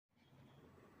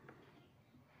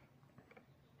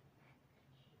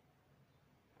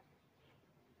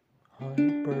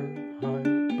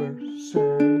hypersensitive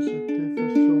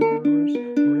Thesaurus,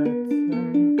 red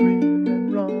and green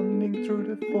and running through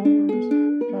the forest.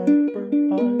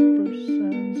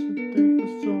 Hypersensitive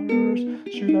Thesaurus,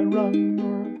 should I run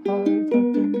or hide? I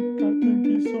think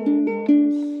he saw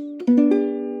us.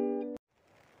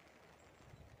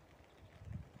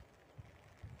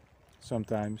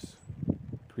 Sometimes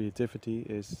creativity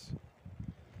is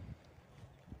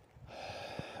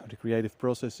the creative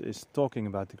process is talking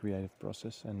about the creative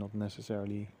process and not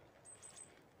necessarily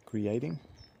creating.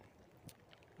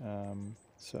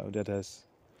 So that has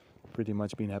pretty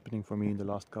much been happening for me in the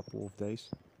last couple of days,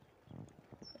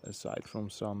 aside from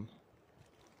some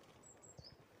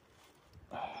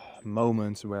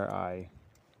moments where I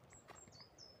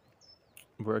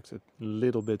worked a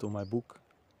little bit on my book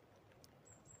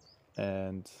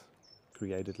and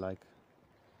created like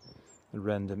a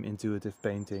random intuitive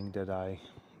painting that I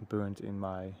burned in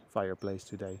my fireplace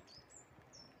today.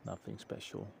 Nothing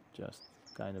special, just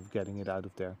kind of getting it out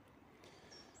of there.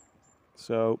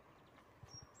 So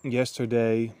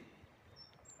yesterday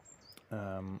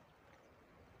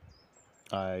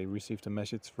I received a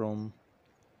message from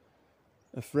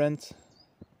a friend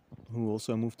who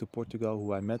also moved to Portugal,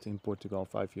 who I met in Portugal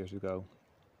 5 years ago.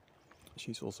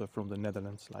 She's also from the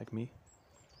Netherlands like me,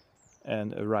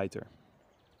 and a writer.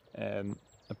 And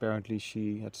apparently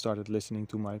she had started listening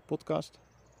to my podcast,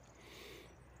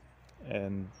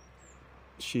 and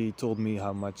she told me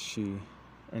how much she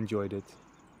enjoyed it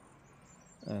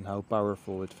and how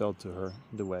powerful it felt to her,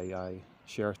 the way I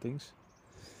share things.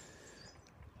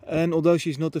 And although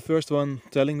she's not the first one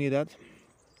telling me that,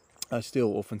 I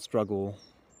still often struggle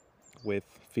with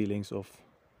feelings of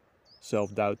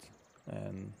self-doubt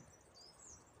and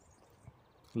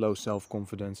low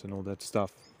self-confidence and all that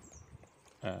stuff.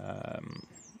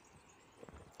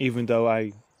 Even though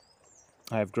I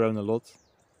have grown a lot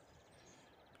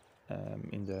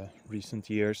in the recent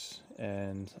years,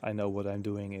 and I know what I'm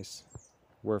doing is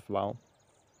worthwhile,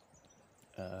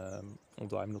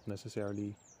 although I'm not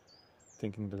necessarily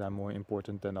thinking that I'm more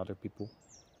important than other people,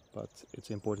 but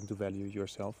it's important to value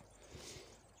yourself.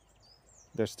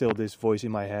 There's still this voice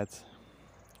in my head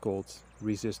called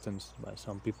resistance by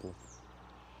some people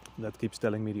that keeps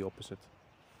telling me the opposite.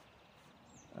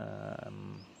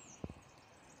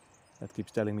 That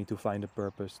keeps telling me to find a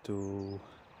purpose, to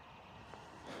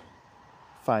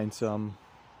find some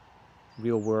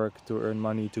real work, to earn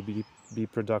money, to be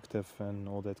productive and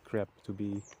all that crap, to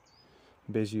be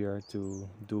busier, to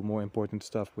do more important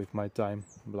stuff with my time,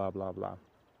 blah blah blah.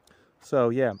 So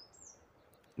yeah,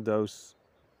 those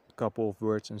couple of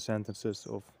words and sentences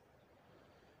of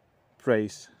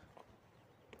praise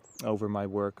over my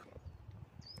work,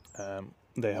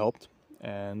 they helped.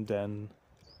 And then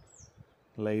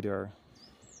later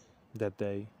that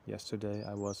day, yesterday,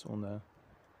 I was on a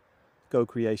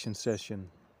co-creation session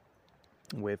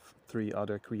with 3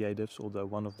 other creatives, although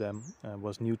one of them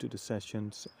was new to the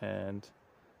sessions and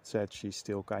said she's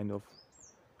still kind of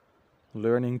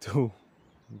learning to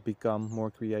become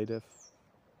more creative,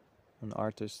 an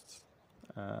artist.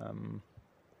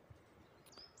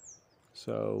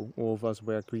 So all of us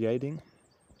were creating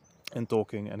and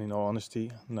talking, and in all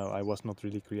honesty, no, I was not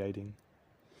really creating.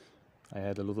 I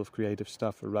had a lot of creative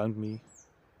stuff around me,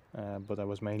 but I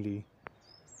was mainly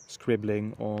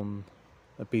scribbling on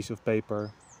a piece of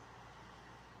paper,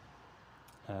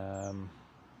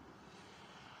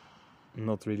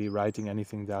 not really writing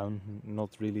anything down, not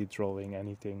really drawing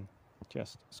anything,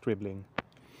 just scribbling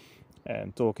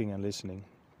and talking and listening.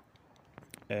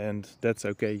 And that's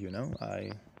okay, you know.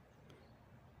 I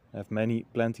have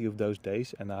plenty of those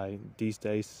days, and these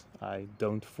days I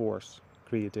don't force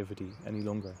creativity any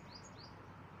longer.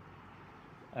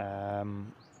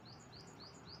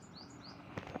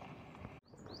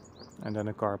 And then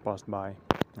a car passed by.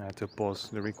 I had to pause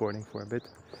the recording for a bit.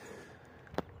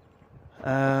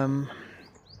 I'm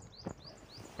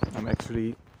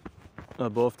actually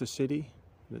above the city,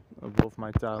 above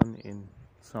my town, in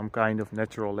some kind of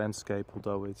natural landscape,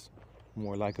 although it's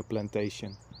more like a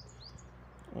plantation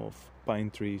of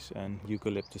pine trees and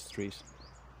eucalyptus trees.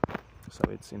 So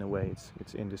it's, in a way,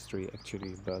 it's industry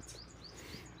actually, but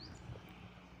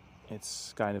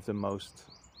it's kind of the most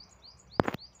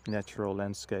natural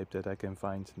landscape that I can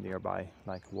find nearby,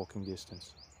 like walking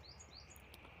distance.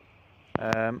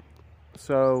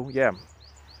 So yeah,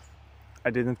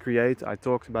 I didn't create. I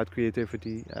talked about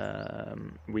creativity.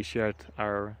 We shared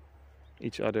our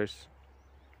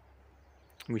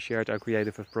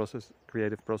creative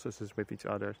processes with each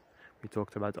other. We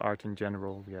talked about art in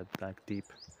general. We had like deep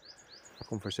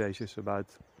conversations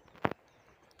about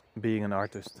being an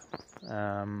artist.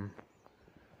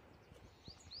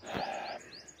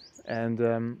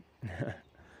 And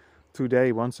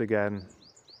today, once again,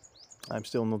 I'm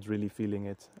still not really feeling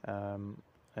it,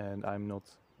 and I'm not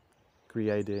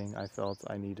creating. I felt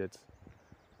I needed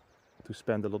to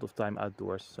spend a lot of time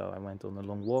outdoors, so I went on a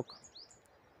long walk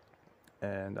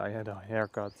and I had a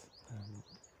haircut.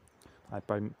 I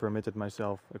permitted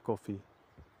myself a coffee,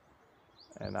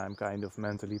 and I'm kind of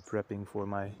mentally prepping for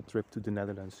my trip to the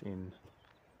Netherlands in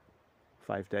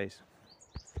 5 days.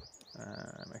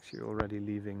 I'm actually already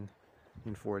leaving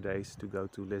in 4 days to go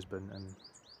to Lisbon and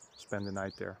spend the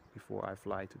night there before I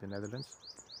fly to the Netherlands.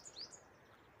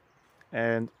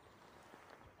 And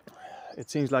it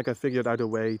seems like I figured out a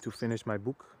way to finish my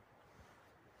book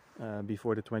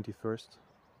before the 21st,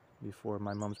 before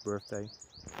my mom's birthday.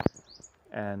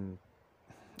 And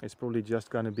it's probably just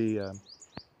gonna be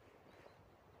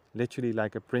literally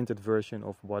like a printed version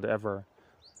of whatever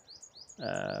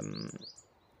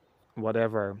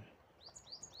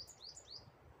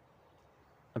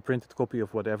a printed copy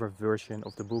of whatever version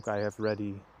of the book I have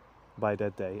ready by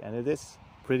that day. And it is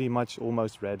pretty much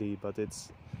almost ready, but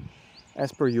it's,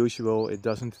 as per usual, it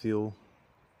doesn't feel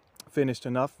finished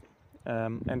enough,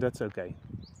 and that's okay.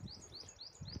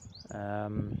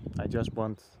 I just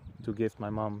want to gift my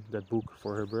mom that book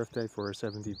for her birthday, for her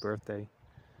 70th birthday,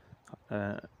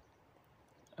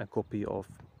 a copy of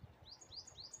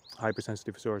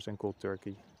Hypersensitive Source and Cold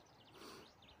Turkey.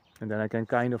 And then I can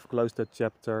kind of close that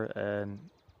chapter, and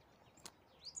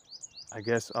I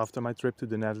guess after my trip to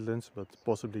the Netherlands, but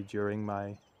possibly during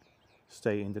my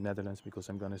stay in the Netherlands, because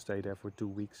I'm gonna stay there for 2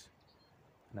 weeks.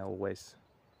 And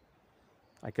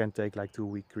I can take like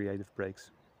 2-week creative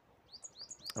breaks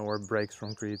or breaks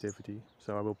from creativity.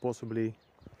 So I will possibly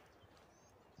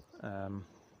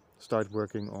start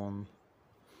working on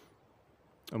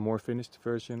a more finished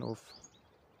version of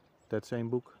that same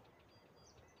book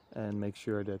and make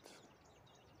sure that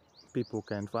people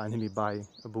can finally buy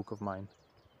a book of mine,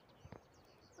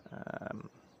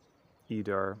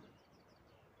 either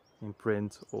in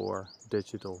print or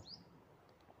digital.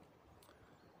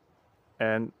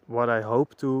 And what I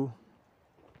hope to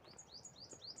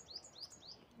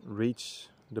reach,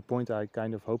 the point I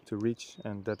kind of hope to reach,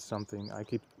 and that's something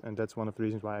and that's one of the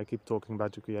reasons why I keep talking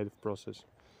about the creative process,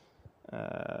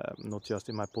 not just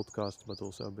in my podcast, but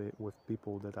also with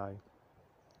people that I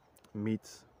meet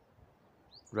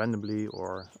randomly,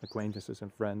 or acquaintances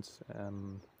and friends,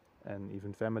 and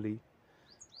even family.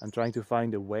 I'm trying to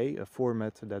find a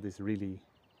format that is really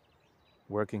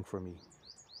working for me,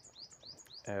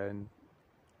 and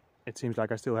it seems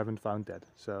like I still haven't found that.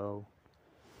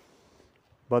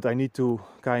 But I need to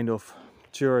kind of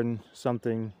churn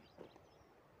something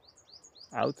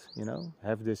out,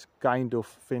 have this kind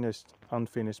of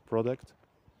unfinished product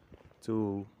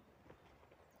to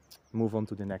move on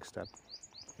to the next step.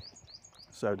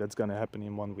 So that's gonna happen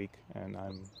in 1 week, and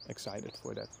I'm excited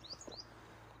for that.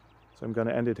 So I'm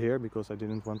gonna end it here because I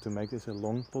didn't want to make this a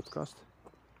long podcast.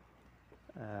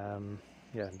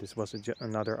 This was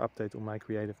another update on my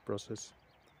creative process,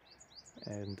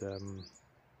 and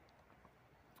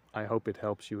I hope it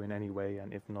helps you in any way,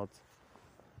 and if not,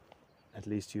 at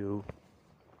least you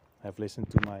have listened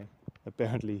to my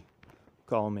apparently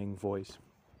calming voice.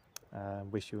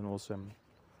 Wish you an awesome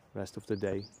rest of the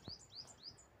day,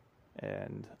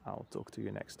 and I'll talk to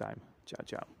you next time. Ciao,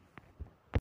 ciao.